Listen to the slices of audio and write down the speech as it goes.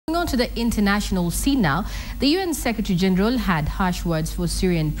On to the international scene now. The UN Secretary General had harsh words for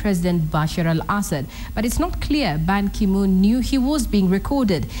Syrian President Bashar Al-Assad, but it's not clear Ban Ki-moon knew he was being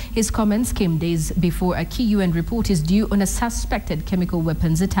recorded. His comments came days before a key UN report is due on a suspected chemical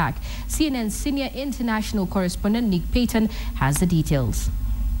weapons attack. CNN's senior international correspondent Nick Payton has the details.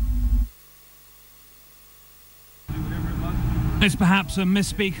 It's perhaps a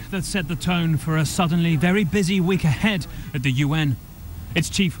misspeak that set the tone for a suddenly very busy week ahead at the UN. Its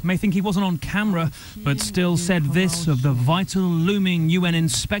chief may think he wasn't on camera, but still said this of the vital looming UN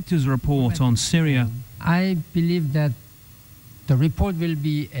inspector's report on Syria. I believe that the report will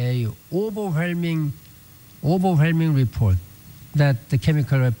be an overwhelming report that the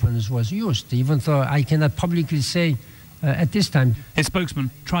chemical weapons was used, even though I cannot publicly say at this time. His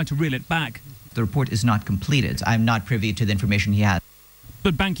spokesman tried to reel it back. The report is not completed. I'm not privy to the information he had.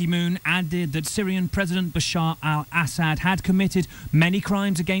 But Ban Ki-moon added that Syrian President Bashar Al-Assad had committed many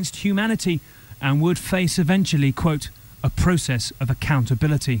crimes against humanity and would face eventually, quote, a process of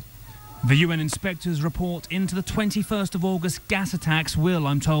accountability. The UN inspector's report into the 21st of August gas attacks will,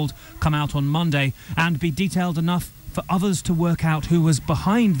 I'm told, come out on Monday and be detailed enough for others to work out who was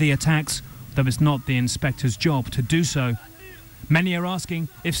behind the attacks, though it's not the inspector's job to do so. Many are asking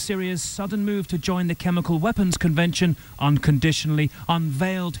if Syria's sudden move to join the Chemical Weapons Convention, unconditionally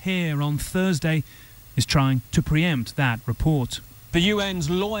unveiled here on Thursday, is trying to preempt that report. The UN's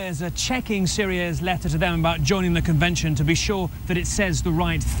lawyers are checking Syria's letter to them about joining the convention to be sure that it says the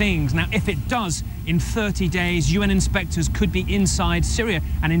right things. Now, if it does, in 30 days, UN inspectors could be inside Syria.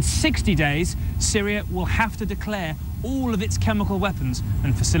 And in 60 days, Syria will have to declare all of its chemical weapons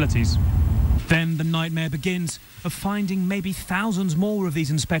and facilities. Then the nightmare begins of finding maybe thousands more of these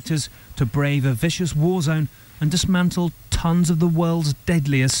inspectors to brave a vicious war zone and dismantle tons of the world's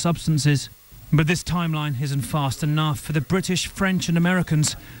deadliest substances. But this timeline isn't fast enough for the British, French and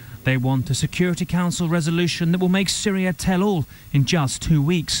Americans. They want a Security Council resolution that will make Syria tell all in just 2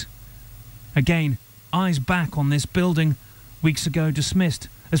 weeks. Again, eyes back on this building, weeks ago dismissed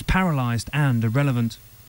as paralysed and irrelevant.